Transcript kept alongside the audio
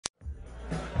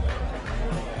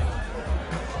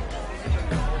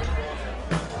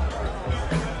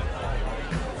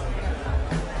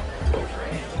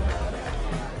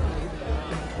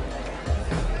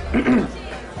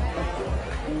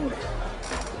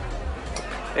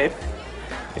Babe,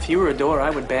 if you were a door, I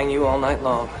would bang you all night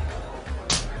long.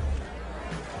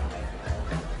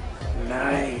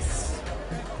 Nice.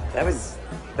 That was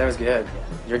good.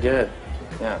 You're good.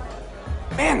 Yeah.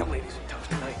 Man, the ladies are tough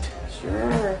tonight.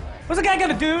 Sure. What's a guy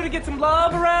gotta do to get some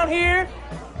love around here?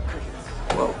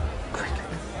 Whoa.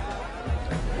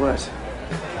 What?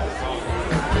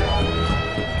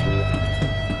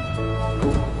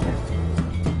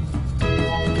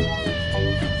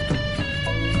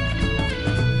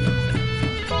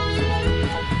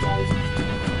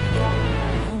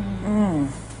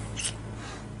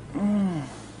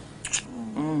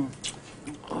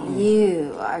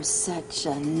 You are such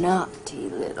a naughty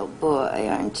little boy,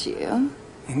 aren't you?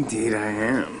 Indeed I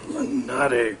am. A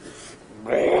naughty,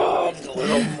 bad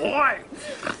little boy.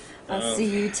 I'll see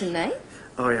you tonight.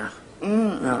 Oh, yeah.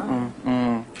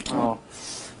 Oh.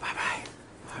 Bye-bye.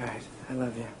 All right. I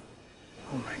love you.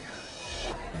 Oh, my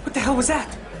God. What the hell was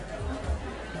that?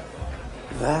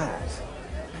 That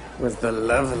was the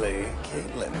lovely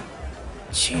Caitlin.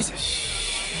 Jesus,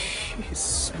 she's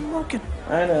smoking.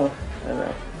 I know.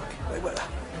 Wait, what?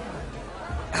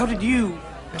 How did you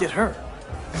get her?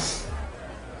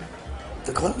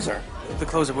 The closer. The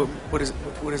closer. What is it?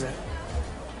 What is that?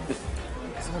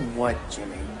 Someone what,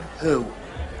 Jimmy? Who?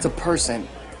 It's a person.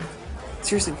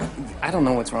 Seriously, I don't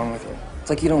know what's wrong with you. It's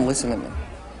like you don't listen to me.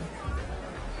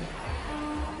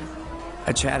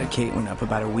 I chatted Caitlin up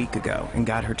about a week ago and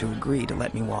got her to agree to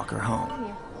let me walk her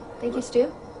home. Thank you,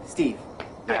 Stu. Steve.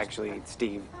 Actually,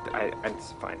 Steve,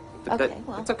 it's fine. Okay,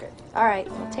 well. It's okay. All right,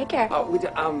 well, take care. Oh,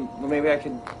 well, maybe I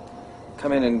could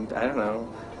come in and, I don't know,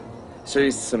 show you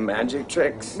some magic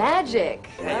tricks. Magic?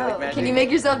 Yeah, you like magic? Can you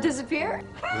make yourself disappear?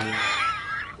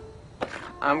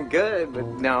 I'm good, but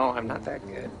no, I'm not that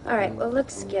good. All right, well,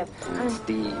 let's skip.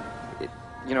 Steve,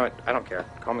 you know what? I don't care.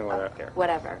 Call me whatever. I don't care.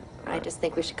 Whatever. I just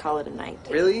think we should call it a night.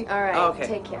 Really? All right, oh, okay.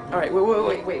 take care. All right,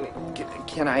 wait.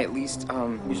 Can I at least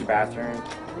use your bathroom?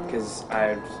 Because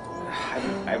I've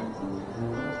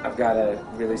got a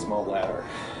really small bladder.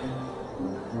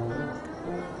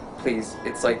 Please,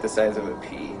 it's like the size of a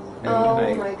pea.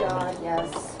 Oh my God,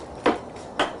 yes.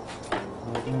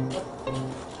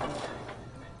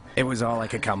 It was all I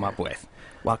could come up with.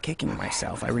 While kicking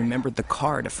myself, I remembered the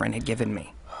card a friend had given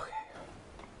me. Okay.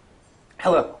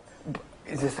 Hello.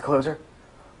 Is this the closer?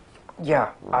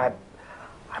 Yeah, I'm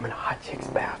in a hot chick's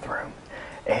bathroom,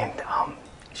 and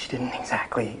she didn't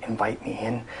exactly invite me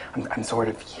in. I'm sort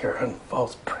of here on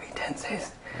false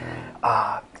pretenses.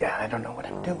 Yeah, I don't know what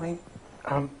I'm doing.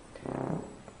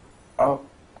 Oh,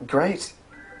 great.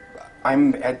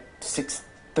 I'm at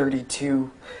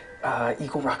 632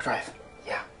 Eagle Rock Drive.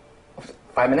 Yeah.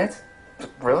 5 minutes?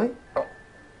 Really? Oh,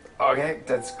 okay,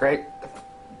 that's great.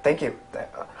 Thank you.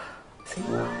 See?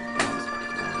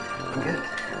 I'm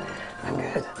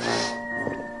good.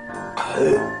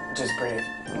 Just breathe.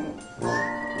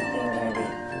 You're gonna be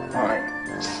fine.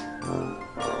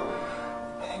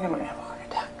 I think I might have a heart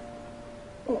attack.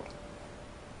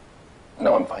 No,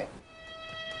 I'm fine.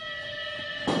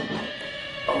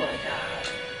 Oh my God.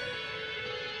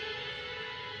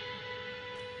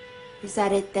 Is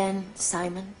that it then,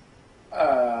 Simon?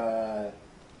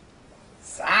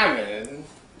 Simon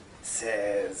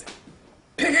says,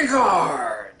 pick a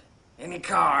card. Any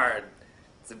card.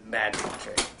 It's a magic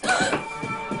trick.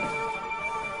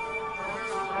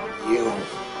 You.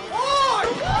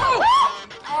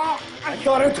 I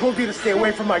thought I told you to stay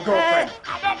away from my girlfriend.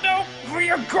 I don't know who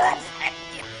your girlfriend.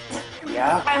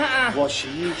 Yeah? Well,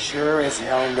 she sure as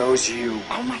hell knows you.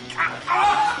 Oh my God.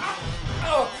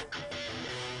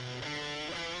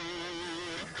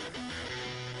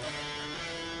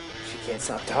 She can't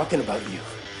stop talking about you.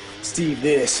 Steve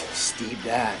this, Steve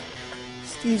that.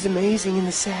 Steve's amazing in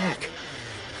the sack.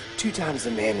 2 times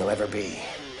the man you'll ever be.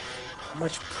 How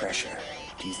much pressure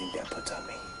do you think that puts on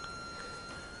me?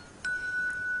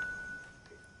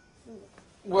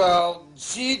 Well,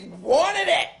 she wanted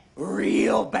it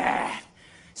real bad.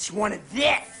 She wanted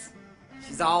this.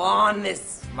 She's all on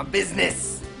this, my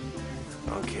business.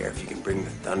 I don't care if you can bring the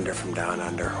thunder from down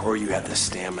under or you have the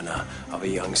stamina of a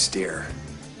young steer.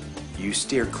 You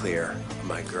steer clear of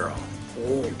my girl.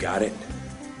 You got it?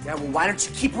 Yeah, well, why don't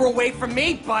you keep her away from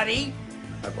me, buddy?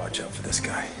 I'd watch out for this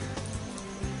guy.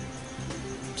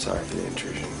 Sorry for the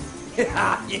intrusion.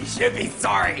 Yeah, you should be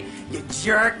sorry, you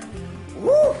jerk.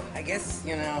 Woo! I guess,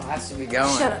 you know, has to be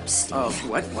going. Shut up, Steve. Oh,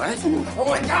 what? Oh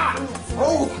my God!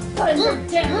 Oh! Thunder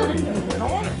down!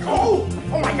 Oh!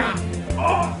 Oh my God!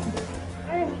 Oh!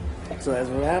 So that's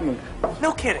what happened.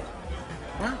 No kidding.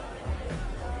 Huh?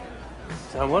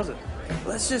 So how was it?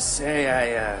 Let's just say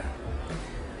I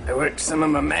worked some of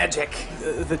my magic.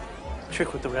 The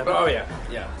trick with the rabbit. Oh, yeah.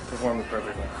 Yeah. Performed it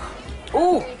perfectly.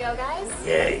 Ooh! Here you go, guys.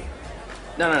 Yay!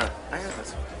 No. I got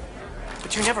this.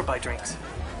 But you never buy drinks.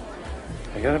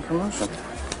 I got a promotion.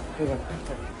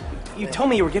 You told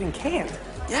me you were getting canned.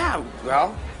 Yeah,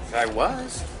 well, I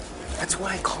was. That's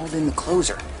why I called in the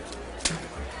closer.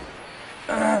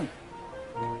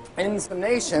 In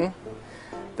summation,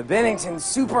 the Bennington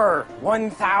Super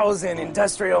 1000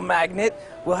 Industrial Magnet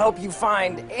will help you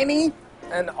find any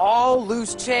and all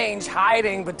loose change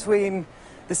hiding between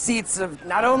the seats of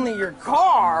not only your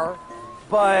car,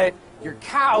 but your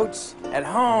couch at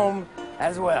home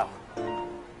as well.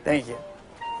 Thank you.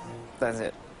 That's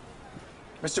it.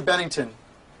 Mr. Bennington,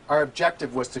 our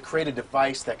objective was to create a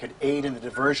device that could aid in the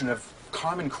diversion of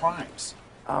common crimes.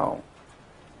 Oh.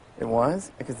 It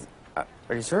was? Because, are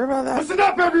you sure about that? Listen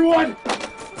up, everyone!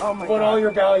 Oh my Put God. all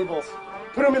your valuables.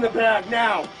 Put them in the bag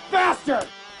now. Faster!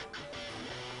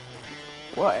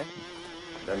 What?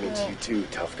 That means you too,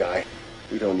 tough guy.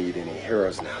 We don't need any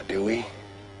heroes now, do we?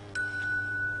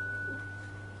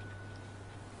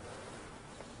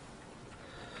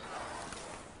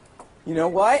 You know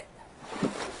what?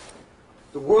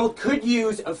 The world could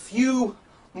use a few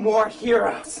more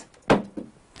heroes.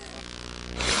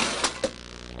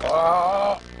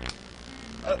 I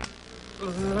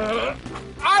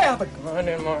have a gun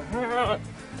in my hand.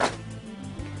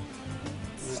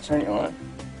 Does this turn you on?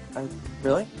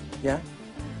 Really? Yeah?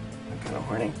 I'm kind of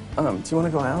horny. Do you want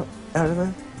to go out of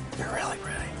it? You're really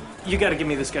pretty. You gotta give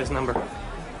me this guy's number.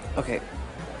 Okay,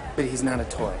 but he's not a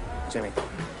toy, Jimmy.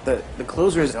 The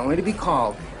closer is only to be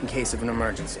called in case of an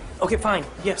emergency. Okay, fine.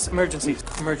 Yes, emergencies.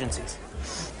 Emergencies.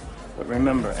 But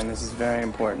remember, and this is very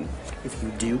important, if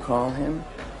you do call him,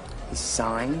 his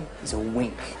sign is a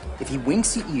wink. If he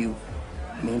winks at you,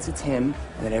 it means it's him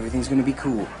and that everything's gonna be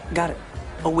cool. Got it.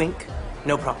 A wink.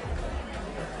 No problem.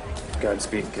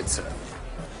 Godspeed, good sir.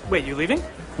 Wait, you leaving?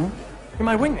 You're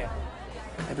my wingman.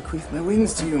 I bequeath my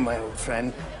wings to you, my old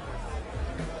friend.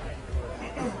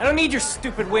 I don't need your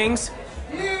stupid wings.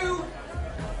 You